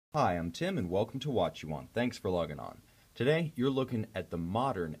Hi, I'm Tim and welcome to Watch You Want. Thanks for logging on. Today, you're looking at the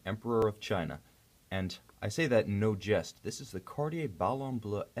modern Emperor of China, and I say that in no jest. This is the Cartier Ballon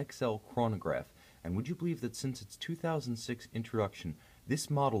Bleu XL Chronograph, and would you believe that since its 2006 introduction, this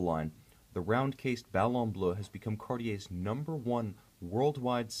model line, the round-cased Ballon Bleu, has become Cartier's #1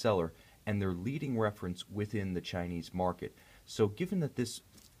 worldwide seller and their leading reference within the Chinese market. So given that this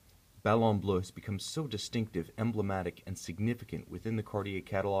Ballon Bleu has become so distinctive, emblematic, and significant within the Cartier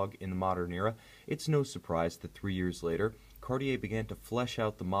catalog in the modern era, it's no surprise that 3 years later, Cartier began to flesh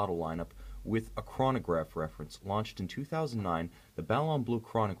out the model lineup with a chronograph reference. Launched in 2009, the Ballon Bleu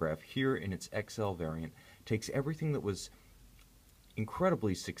chronograph, here in its XL variant, takes everything that was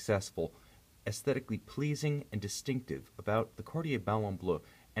incredibly successful, aesthetically pleasing, and distinctive about the Cartier Ballon Bleu,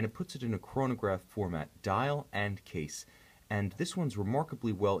 and it puts it in a chronograph format, dial and case. And this one's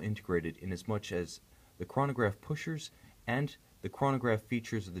remarkably well integrated in as much as the chronograph pushers and the chronograph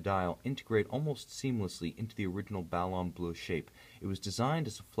features of the dial integrate almost seamlessly into the original Ballon Bleu shape. It was designed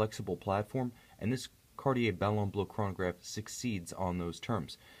as a flexible platform, and this Cartier Ballon Bleu chronograph succeeds on those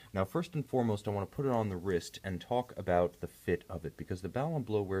terms. Now, first and foremost, I want to put it on the wrist and talk about the fit of it, because the Ballon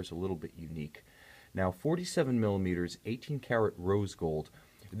Bleu wears a little bit unique. Now, 47 millimeters, 18 karat rose gold.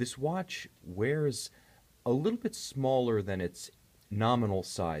 This watch wears a little bit smaller than its nominal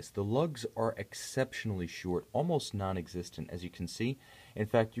size. The lugs are exceptionally short, almost non-existent, as you can see. In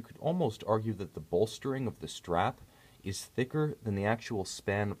fact, you could almost argue that the bolstering of the strap is thicker than the actual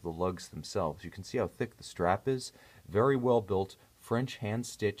span of the lugs themselves. You can see how thick the strap is. Very well built, French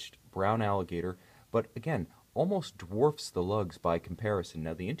hand-stitched brown alligator, but again, almost dwarfs the lugs by comparison.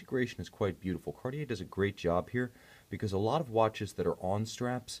 Now, the integration is quite beautiful. Cartier does a great job here because a lot of watches that are on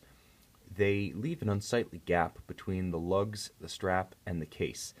straps, they leave an unsightly gap between the lugs, the strap, and the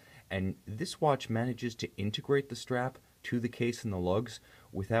case. And this watch manages to integrate the strap to the case and the lugs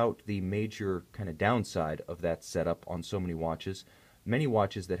without the major kind of downside of that setup on so many watches. Many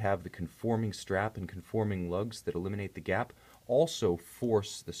watches that have the conforming strap and conforming lugs that eliminate the gap also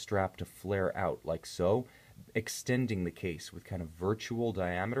force the strap to flare out like so, extending the case with kind of virtual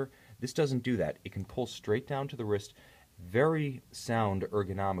diameter. This doesn't do that. It can pull straight down to the wrist, very sound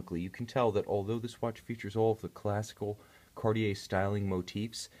ergonomically. You can tell that although this watch features all of the classical Cartier styling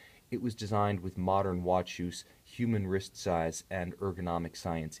motifs, it was designed with modern watch use, human wrist size, and ergonomic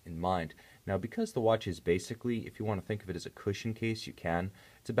science in mind. Now, because the watch is basically, if you want to think of it as a cushion case, you can.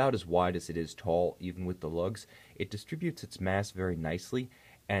 It's about as wide as it is tall, even with the lugs. It distributes its mass very nicely,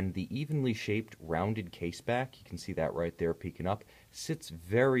 and the evenly shaped, rounded case back, you can see that right there peeking up, sits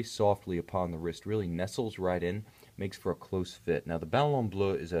very softly upon the wrist, really nestles right in, makes for a close fit. Now, the Ballon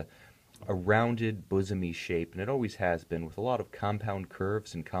Bleu is a rounded, bosomy shape, and it always has been, with a lot of compound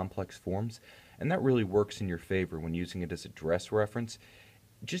curves and complex forms, and that really works in your favor when using it as a dress reference.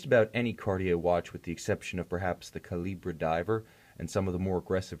 Just about any Cartier watch, with the exception of perhaps the Calibre Diver and some of the more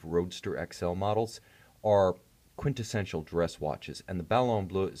aggressive Roadster XL models, are quintessential dress watches, and the Ballon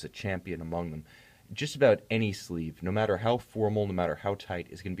Bleu is a champion among them. Just about any sleeve, no matter how formal, no matter how tight,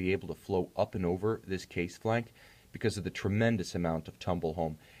 is going to be able to flow up and over this case flank because of the tremendous amount of tumble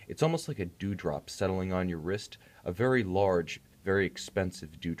home. It's almost like a dewdrop settling on your wrist, a very large, very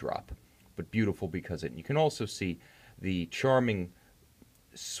expensive dewdrop, but beautiful because it. And you can also see the charming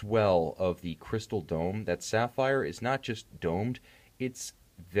swell of the crystal dome. That sapphire is not just domed, it's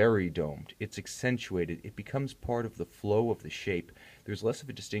very domed. It's accentuated. It becomes part of the flow of the shape. There's less of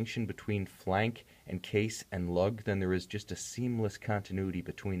a distinction between flank and case and lug than there is just a seamless continuity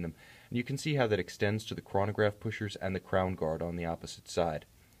between them. And you can see how that extends to the chronograph pushers and the crown guard on the opposite side.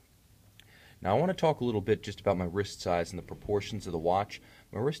 Now, I want to talk a little bit just about my wrist size and the proportions of the watch.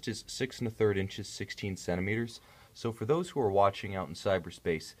 My wrist is 6 1/3 inches, 16 centimeters. So for those who are watching out in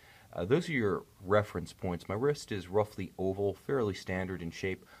cyberspace, those are your reference points. My wrist is roughly oval, fairly standard in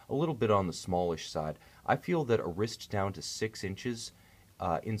shape, a little bit on the smallish side. I feel that a wrist down to 6 inches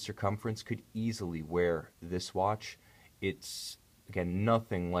in circumference could easily wear this watch. It's, again,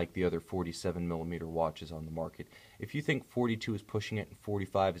 nothing like the other 47 millimeter watches on the market. If you think 42 is pushing it and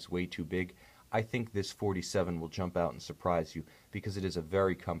 45 is way too big, I think this 47 will jump out and surprise you, because it is a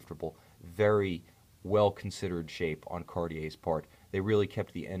very comfortable, very well-considered shape on Cartier's part. They really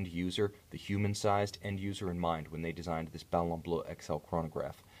kept the end user, the human-sized end user, in mind when they designed this Ballon Bleu XL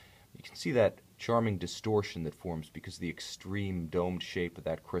chronograph. You can see that charming distortion that forms because of the extreme domed shape of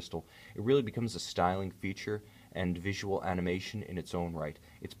that crystal. It really becomes a styling feature and visual animation in its own right.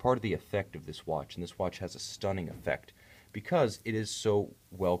 It's part of the effect of this watch, and this watch has a stunning effect because it is so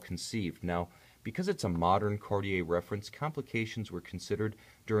well conceived. Now, because it's a modern Cartier reference, complications were considered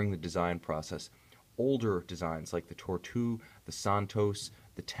during the design process. older designs like the Tortue, the Santos,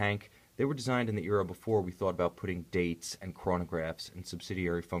 the tank, they were designed in the era before we thought about putting dates and chronographs and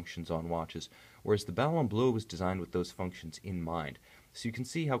subsidiary functions on watches, whereas the Ballon Bleu was designed with those functions in mind. So you can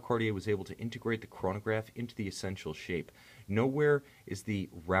see how Cartier was able to integrate the chronograph into the essential shape. Nowhere is the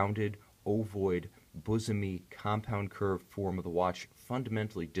rounded, ovoid, bosomy, compound curved form of the watch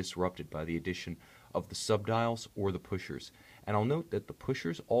fundamentally disrupted by the addition of the subdials or the pushers. And I'll note that the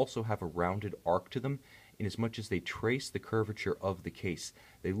pushers also have a rounded arc to them inasmuch as they trace the curvature of the case.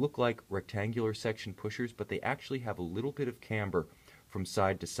 They look like rectangular section pushers, but they actually have a little bit of camber from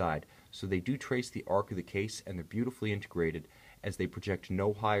side to side. So they do trace the arc of the case, and they're beautifully integrated as they project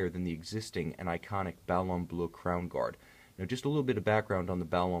no higher than the existing and iconic Ballon Bleu crown guard. Now, just a little bit of background on the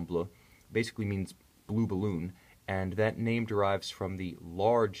Ballon Bleu. Basically means blue balloon, and that name derives from the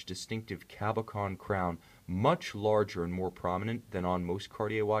large, distinctive cabochon crown, much larger and more prominent than on most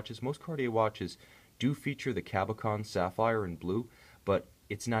Cartier watches. Most Cartier watches do feature the cabochon sapphire in blue, but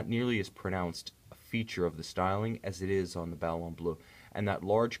it's not nearly as pronounced a feature of the styling as it is on the Ballon Bleu. And that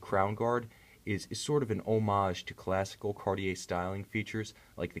large crown guard is sort of an homage to classical Cartier styling features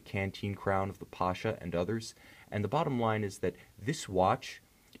like the canteen crown of the Pasha and others. And the bottom line is that this watch,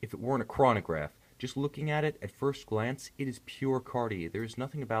 if it weren't a chronograph, just looking at it at first glance, it is pure Cartier. There is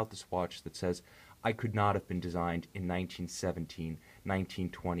nothing about this watch that says, I could not have been designed in 1917,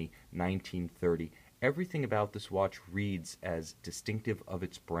 1920, 1930. Everything about this watch reads as distinctive of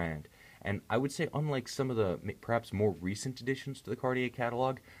its brand. And I would say, unlike some of the perhaps more recent additions to the Cartier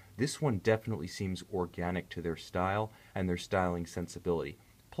catalog, this one definitely seems organic to their style and their styling sensibility.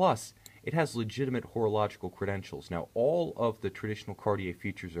 Plus, it has legitimate horological credentials. Now, all of the traditional Cartier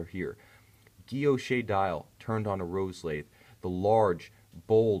features are here. Guilloche dial turned on a rose lathe, the large,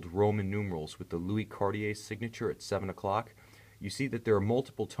 bold Roman numerals with the Louis Cartier signature at 7 o'clock. You see that there are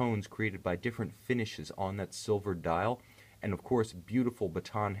multiple tones created by different finishes on that silver dial, and of course beautiful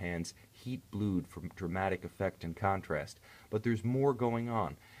baton hands heat blued for dramatic effect and contrast. But there's more going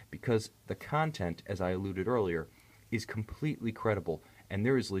on, because the content, as I alluded earlier, is completely credible, and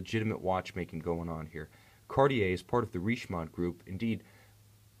there is legitimate watchmaking going on here. Cartier is part of the Richemont Group, indeed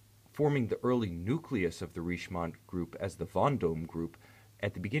forming the early nucleus of the Richemont Group as the Vendôme Group.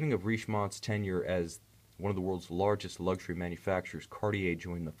 At the beginning of Richemont's tenure as one of the world's largest luxury manufacturers, Cartier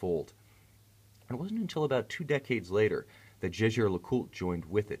joined the fold. And it wasn't until about 2 decades later that Jaeger-LeCoultre joined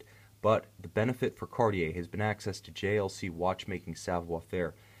with it, but the benefit for Cartier has been access to JLC watchmaking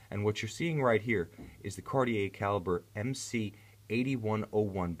savoir-faire, and what you're seeing right here is the Cartier caliber MC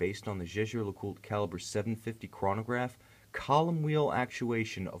 8101 based on the Jaeger-LeCoultre caliber 750 chronograph, column wheel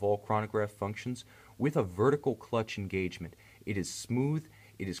actuation of all chronograph functions with a vertical clutch engagement. It is smooth,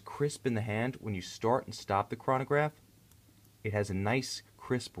 it is crisp in the hand. When you start and stop the chronograph, it has a nice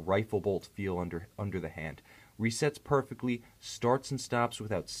crisp rifle bolt feel under the hand. Resets perfectly, starts and stops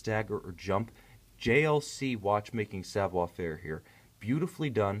without stagger or jump. JLC watchmaking savoir-faire here. Beautifully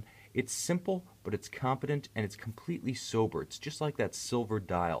done. It's simple, but it's competent, and it's completely sober. It's just like that silver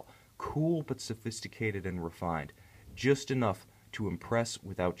dial. Cool but sophisticated and refined. Just enough to impress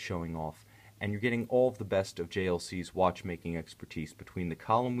without showing off. And you're getting all of the best of JLC's watchmaking expertise between the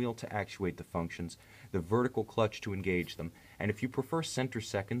column wheel to actuate the functions, the vertical clutch to engage them, and if you prefer center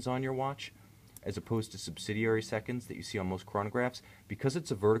seconds on your watch, as opposed to subsidiary seconds that you see on most chronographs, because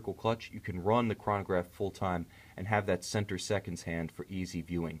it's a vertical clutch, you can run the chronograph full time and have that center seconds hand for easy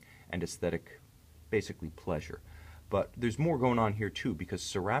viewing and aesthetic, basically pleasure. But there's more going on here too, because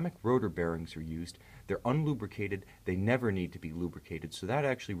ceramic rotor bearings are used. They're unlubricated. They never need to be lubricated, so that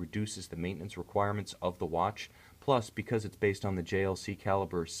actually reduces the maintenance requirements of the watch. Plus, because it's based on the JLC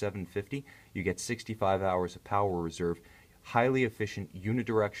caliber 750, you get 65 hours of power reserve, highly efficient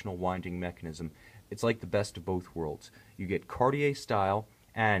unidirectional winding mechanism. It's like the best of both worlds. You get Cartier style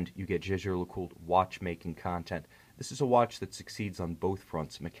and you get Jaeger-LeCoultre watchmaking content. This is a watch that succeeds on both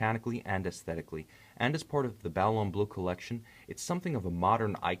fronts, mechanically and aesthetically. And as part of the Ballon Bleu collection, it's something of a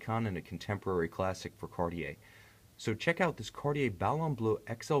modern icon and a contemporary classic for Cartier. So check out this Cartier Ballon Bleu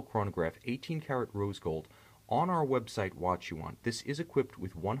XL chronograph, 18 karat rose gold, on our website Watch You Want. This is equipped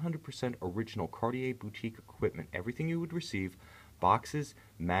with 100% original Cartier boutique equipment, everything you would receive, boxes,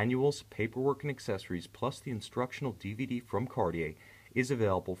 manuals, paperwork and accessories, plus the instructional DVD from Cartier is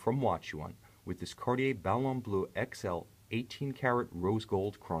available from Watch You Want with this Cartier Ballon Bleu XL 18 karat rose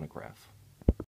gold chronograph.